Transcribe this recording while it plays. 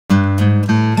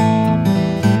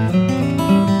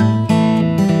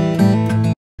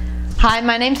Hi,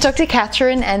 my name's Dr.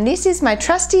 Katherine and this is my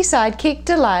trusty sidekick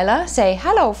Delilah. Say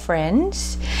hello,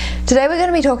 friends. Today we're going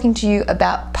to be talking to you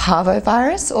about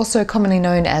Parvovirus, also commonly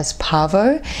known as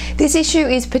Parvo. This issue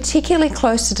is particularly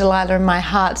close to Delilah and my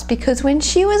hearts because when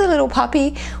she was a little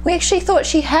puppy, we actually thought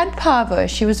she had Parvo.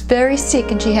 She was very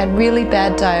sick and she had really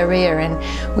bad diarrhea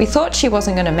and we thought she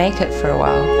wasn't going to make it for a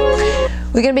while.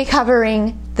 We're going to be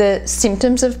covering the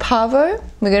symptoms of Parvo.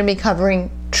 We're going to be covering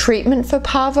treatment for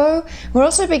Parvo. We're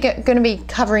also going to be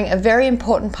covering a very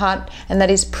important part, and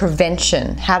that is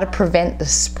prevention, how to prevent the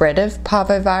spread of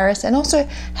Parvovirus and also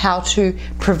how to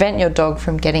prevent your dog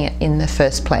from getting it in the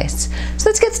first place. So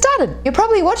let's get started. You're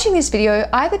probably watching this video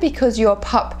either because your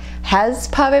pup has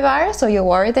Parvovirus or you're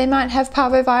worried they might have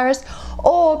Parvovirus,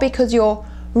 or because you're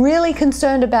really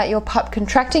concerned about your pup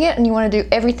contracting it and you want to do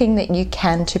everything that you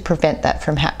can to prevent that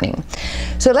from happening.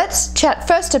 So let's chat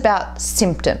first about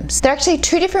symptoms. There are actually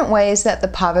two different ways that the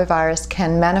Parvovirus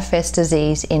can manifest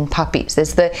disease in puppies.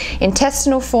 There's the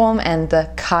intestinal form and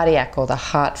the cardiac or the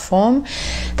heart form.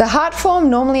 The heart form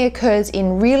normally occurs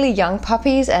in really young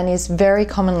puppies and is very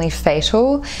commonly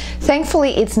fatal.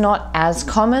 Thankfully, it's not as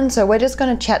common, so we're just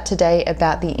going to chat today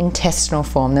about the intestinal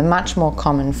form, the much more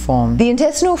common form. The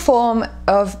intestinal form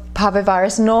of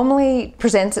Parvovirus normally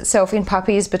presents itself in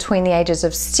puppies between the ages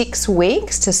of 6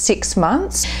 weeks to 6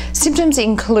 months. Symptoms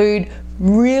include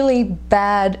really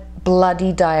bad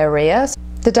bloody diarrhea.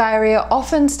 The diarrhea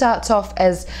often starts off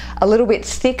as a little bit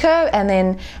thicker, and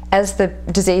then as the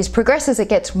disease progresses it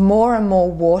gets more and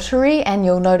more watery and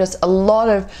you'll notice a lot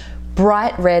of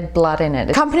bright red blood in it.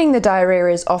 Accompanying the diarrhea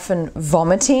is often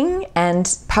vomiting,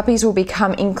 and puppies will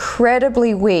become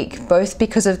incredibly weak, both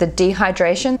because of the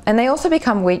dehydration, and they also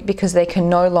become weak because they can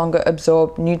no longer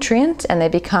absorb nutrients and they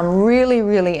become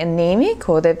really anemic,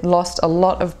 or they've lost a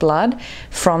lot of blood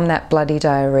from that bloody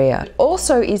diarrhea. It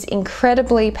also is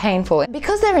incredibly painful.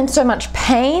 Because they're in so much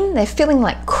pain, they're feeling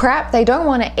like crap, they don't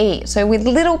want to eat. So with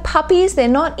little puppies, they're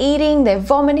not eating, they're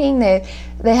vomiting, they're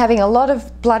having a lot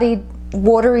of bloody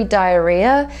watery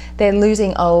diarrhea, they're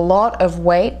losing a lot of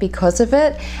weight because of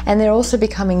it, and they're also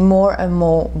becoming more and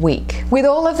more weak. With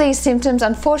all of these symptoms,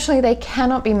 unfortunately, they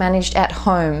cannot be managed at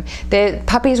home. Their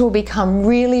puppies will become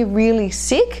really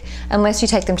sick unless you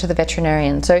take them to the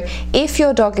veterinarian. So if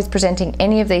your dog is presenting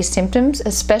any of these symptoms,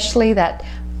 especially that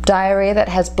diarrhea that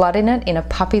has blood in it in a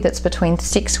puppy that's between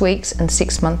 6 weeks and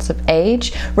 6 months of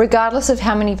age, regardless of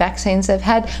how many vaccines they've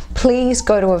had, please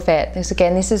go to a vet. This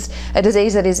is a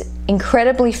disease that is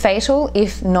incredibly fatal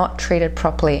if not treated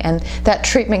properly, and that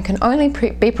treatment can only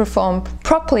be performed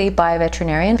properly by a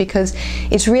veterinarian because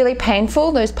it's really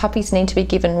painful. Those puppies need to be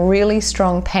given really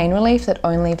strong pain relief that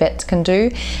only vets can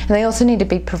do, and they also need to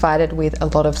be provided with a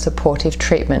lot of supportive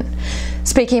treatment.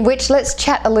 Speaking of which, let's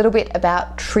chat a little bit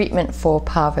about treatment for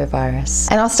Parvovirus.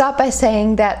 And I'll start by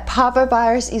saying that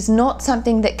Parvovirus is not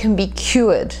something that can be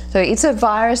cured. So it's a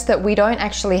virus that we don't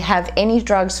actually have any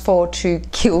drugs for to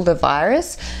kill the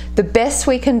virus. The best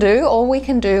we can do, all we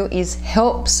can do, is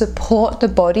help support the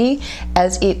body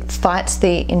as it fights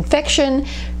the infection,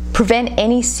 prevent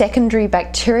any secondary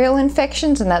bacterial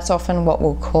infections, and that's often what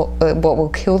will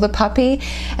kill the puppy,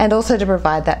 and also to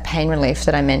provide that pain relief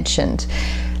that I mentioned.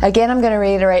 Again, I'm going to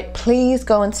reiterate, please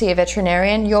go and see a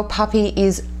veterinarian. Your puppy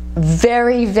is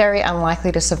very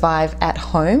unlikely to survive at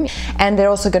home, and they're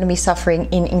also going to be suffering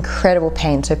in incredible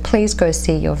pain, so please go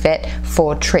see your vet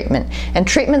for treatment. And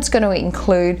treatment's going to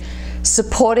include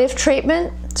supportive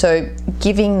treatment, so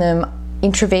giving them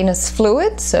intravenous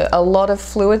fluids, so a lot of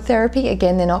fluid therapy.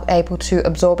 Again, they're not able to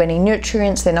absorb any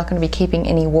nutrients, they're not going to be keeping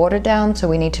any water down, so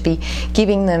we need to be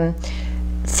giving them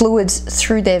fluids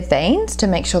through their veins to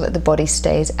make sure that the body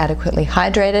stays adequately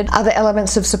hydrated. Other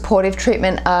elements of supportive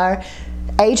treatment are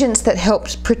agents that help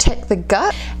protect the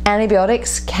gut.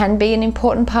 Antibiotics can be an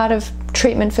important part of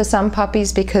treatment for some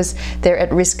puppies because they're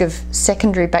at risk of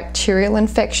secondary bacterial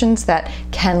infections that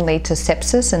can lead to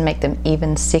sepsis and make them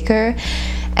even sicker.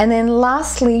 And then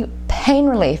lastly, pain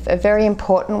relief, a very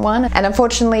important one. And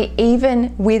unfortunately,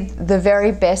 even with the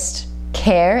very best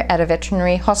care at a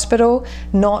veterinary hospital,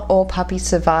 not all puppies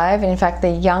survive. And in fact, the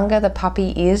younger the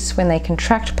puppy is when they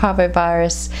contract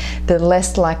Parvovirus, the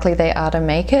less likely they are to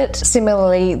make it.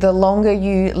 Similarly, the longer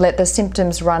you let the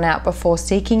symptoms run out before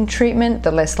seeking treatment,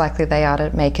 the less likely they are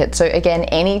to make it. So again,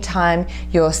 anytime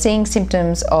you're seeing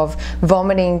symptoms of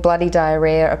vomiting, bloody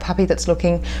diarrhea, a puppy that's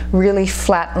looking really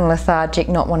flat and lethargic,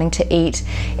 not wanting to eat,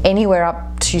 anywhere up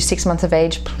to 6 months of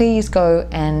age, please go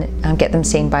and get them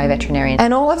seen by a veterinarian.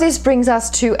 And all of this brings us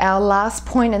to our last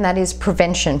point, and that is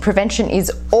prevention. Prevention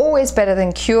is always better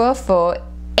than cure for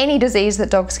any disease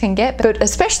that dogs can get, but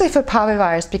especially for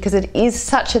parvovirus because it is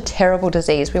such a terrible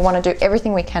disease. We want to do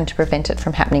everything we can to prevent it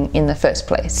from happening in the first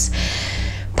place.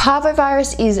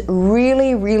 Parvovirus is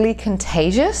really, really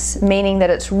contagious, meaning that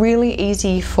it's really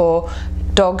easy for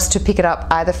dogs to pick it up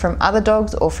either from other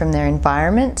dogs or from their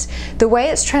environment. The way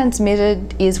it's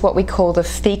transmitted is what we call the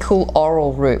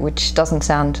fecal-oral route, which doesn't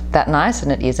sound that nice,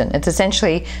 and it isn't. It's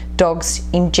essentially dogs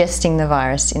ingesting the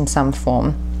virus in some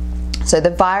form. So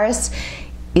the virus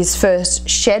is first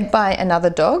shed by another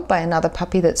dog, by another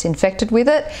puppy that's infected with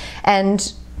it,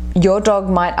 and your dog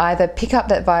might either pick up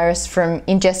that virus from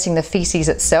ingesting the feces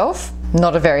itself,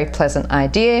 not a very pleasant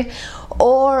idea,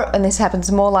 or, and this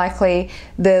happens more likely,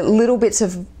 the little bits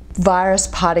of virus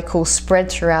particles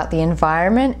spread throughout the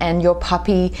environment and your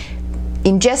puppy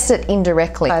ingests it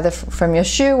indirectly, either from your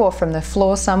shoe or from the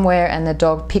floor somewhere, and the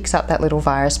dog picks up that little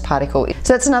virus particle.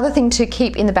 So that's another thing to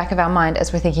keep in the back of our mind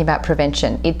as we're thinking about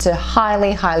prevention. It's a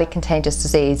highly, highly contagious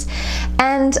disease.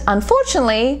 And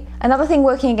unfortunately, another thing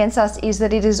working against us is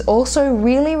that it is also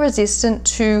really resistant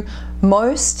to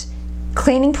most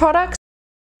cleaning products.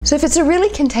 So if it's a really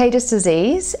contagious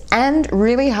disease and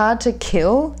really hard to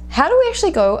kill, how do we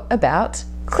actually go about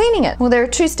cleaning it? Well, there are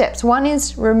two steps. One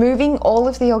is removing all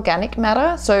of the organic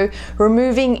matter, so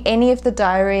removing any of the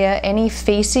diarrhea, any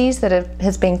feces that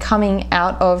has been coming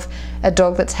out of a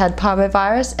dog that's had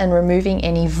parvovirus, and removing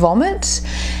any vomit.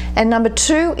 And number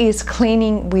two is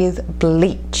cleaning with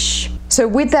bleach. So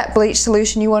with that bleach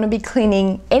solution, you want to be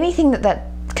cleaning anything that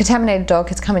contaminated dog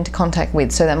has come into contact with.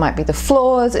 So that might be the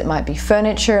floors, it might be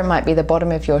furniture, it might be the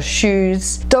bottom of your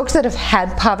shoes. Dogs that have had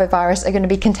parvovirus are going to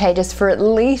be contagious for at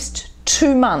least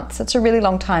 2 months. That's a really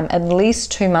long time, at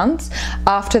least 2 months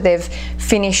after they've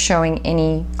finished showing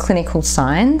any clinical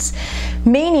signs.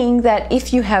 Meaning that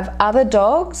if you have other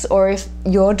dogs, or if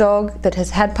your dog that has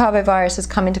had parvovirus has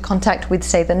come into contact with,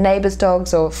 say, the neighbor's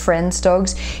dogs or friends'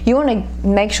 dogs, you want to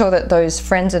make sure that those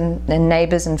friends and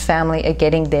neighbors and family are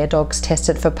getting their dogs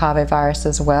tested for parvovirus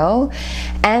as well.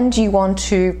 And you want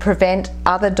to prevent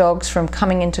other dogs from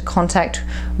coming into contact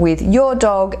with your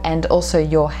dog and also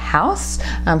your house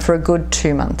for a good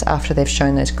 2 months after they've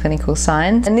shown those clinical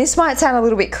signs. And this might sound a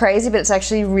little bit crazy, but it's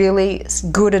actually really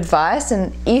good advice.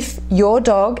 And if your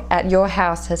dog at your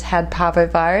house has had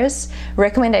parvovirus,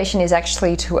 recommendation is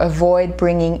actually to avoid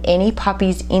bringing any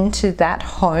puppies into that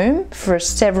home for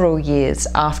several years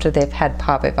after they've had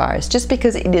parvovirus, just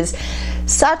because it is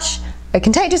such a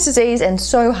contagious disease and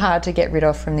so hard to get rid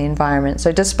of from the environment.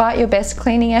 So despite your best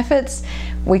cleaning efforts,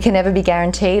 we can never be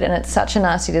guaranteed, and it's such a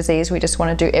nasty disease. We just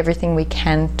want to do everything we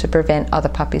can to prevent other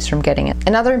puppies from getting it.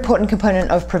 Another important component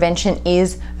of prevention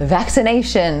is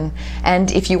vaccination.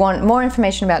 And if you want more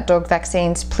information about dog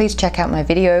vaccines, please check out my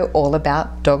video all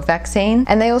about dog vaccine.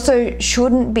 And they also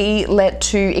shouldn't be let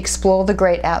to explore the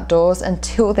great outdoors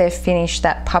until they've finished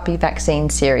that puppy vaccine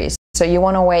series. So you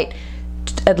want to wait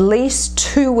at least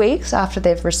 2 weeks after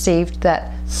they've received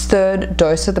that third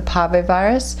dose of the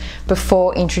parvovirus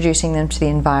before introducing them to the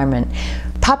environment.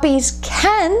 Puppies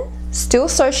can still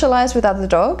socialize with other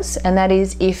dogs, and that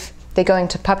is if they're going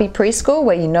to puppy preschool,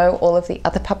 where you know all of the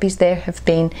other puppies there have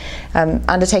been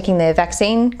undertaking their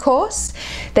vaccine course.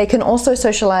 They can also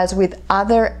socialize with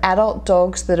other adult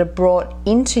dogs that are brought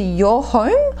into your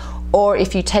home, or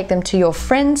if you take them to your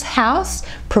friend's house,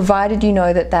 provided you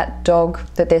know that that dog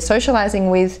that they're socializing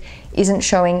with isn't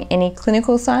showing any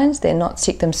clinical signs, they're not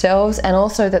sick themselves, and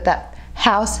also that that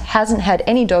house hasn't had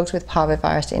any dogs with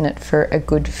parvovirus in it for a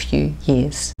good few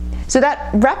years. So that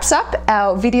wraps up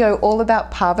our video all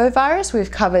about parvovirus.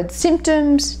 We've covered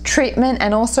symptoms, treatment,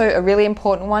 and also a really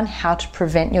important one, how to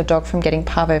prevent your dog from getting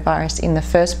parvovirus in the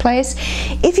first place.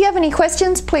 If you have any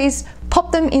questions, please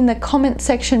pop them in the comment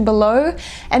section below,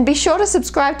 and be sure to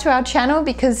subscribe to our channel,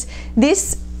 because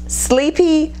this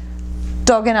sleepy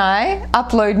dog and I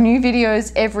upload new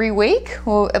videos every week.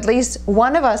 Well, at least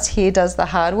one of us here does the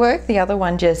hard work, the other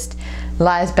one just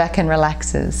lies back and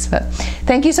relaxes. But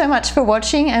thank you so much for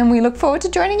watching, and we look forward to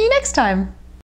joining you next time.